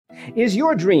Is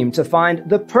your dream to find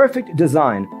the perfect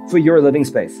design for your living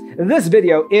space? This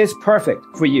video is perfect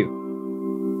for you.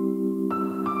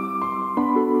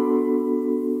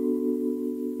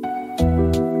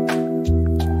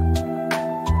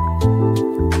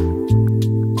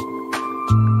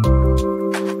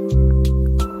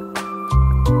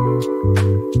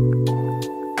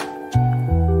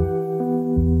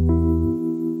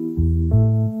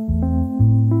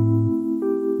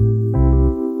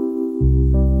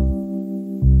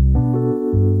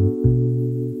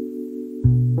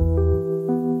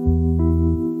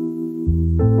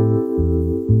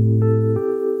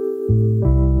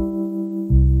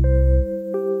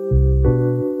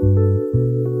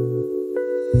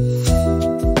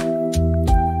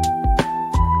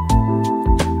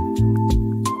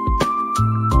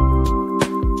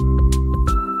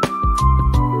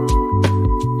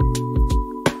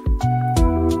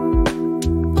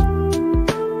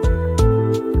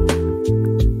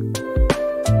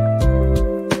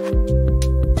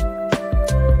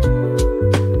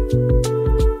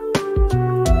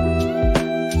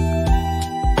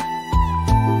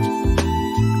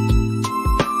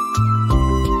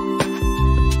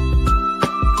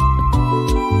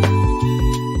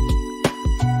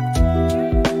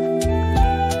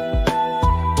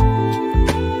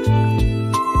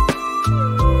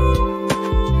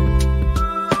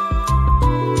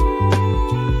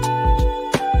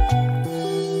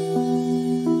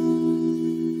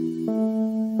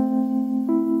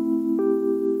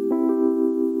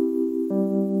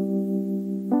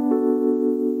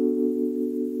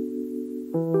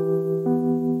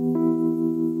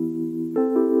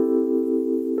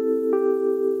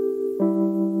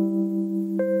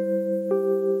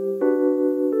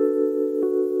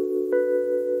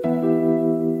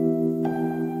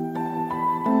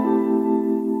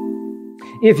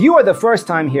 If you are the first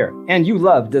time here and you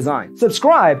love design,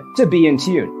 subscribe to Be in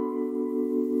Tune.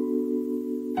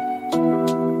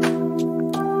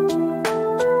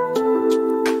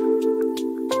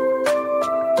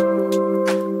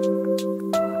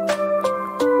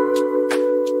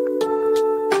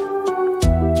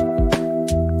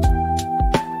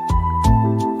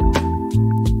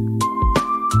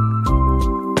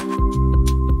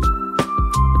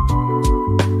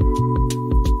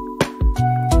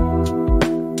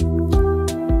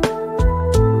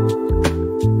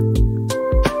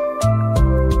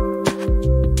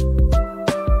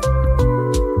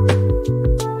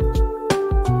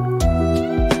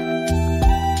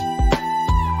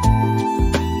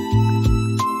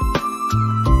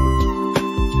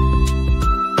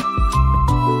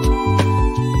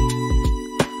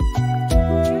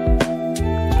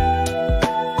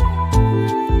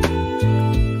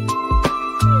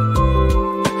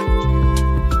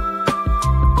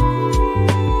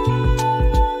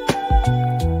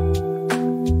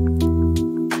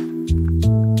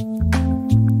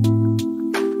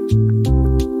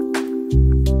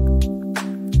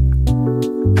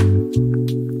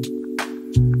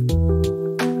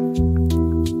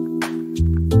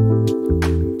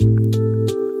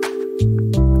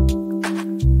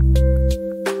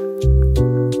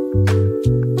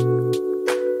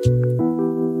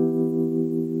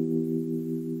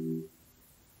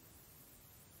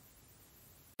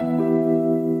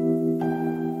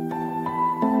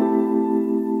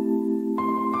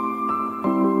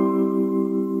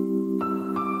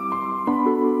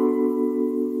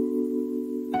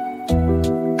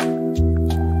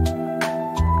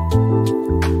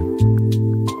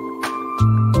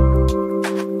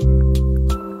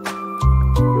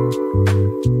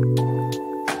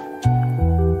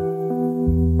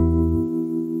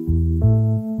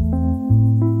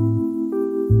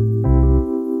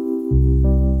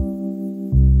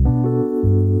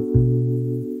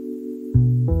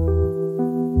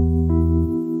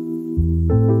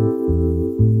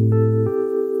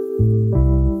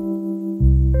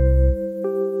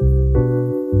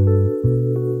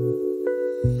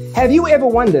 Have you ever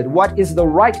wondered what is the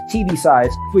right TV size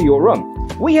for your room?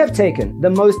 We have taken the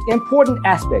most important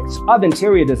aspects of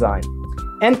interior design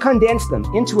and condensed them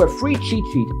into a free cheat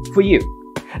sheet for you.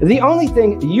 The only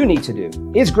thing you need to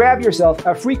do is grab yourself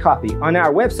a free copy on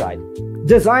our website,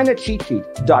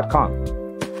 designercheatsheet.com.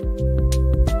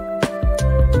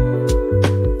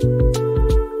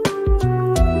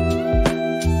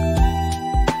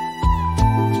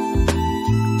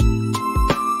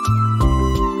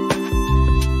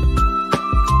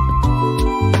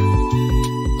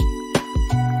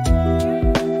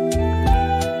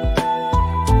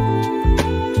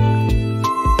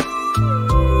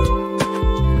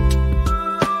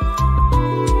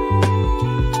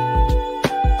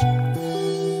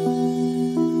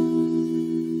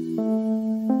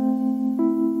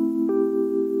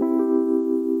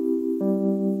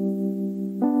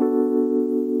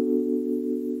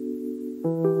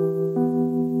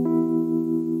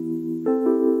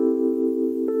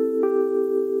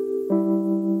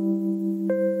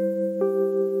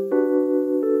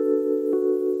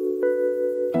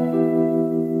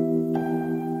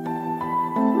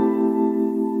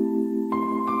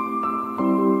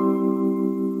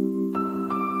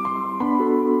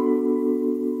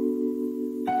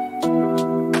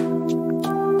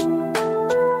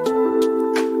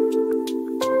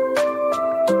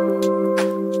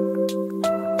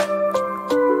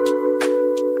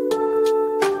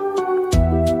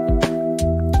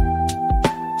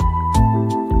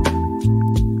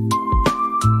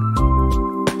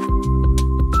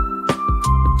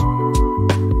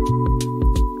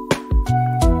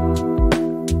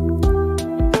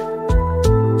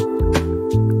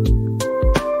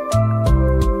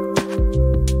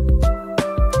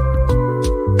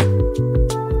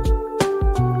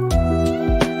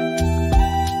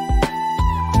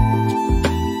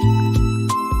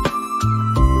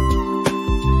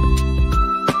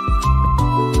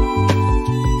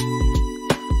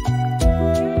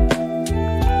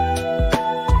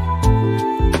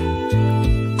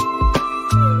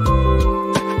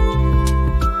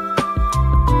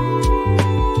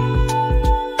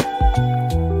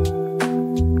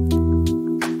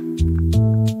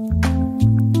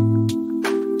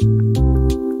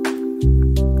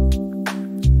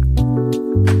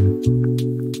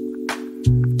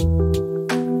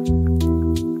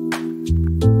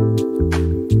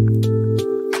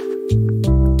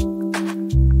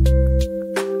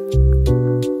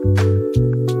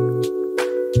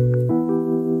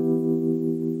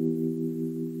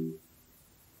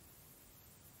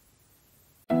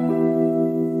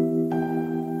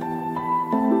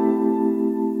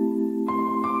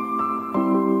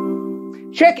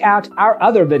 check out our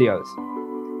other videos.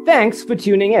 Thanks for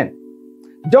tuning in.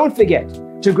 Don't forget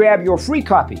to grab your free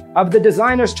copy of the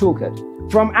Designer's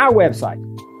Toolkit from our website,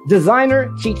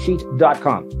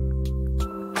 designercheatsheet.com.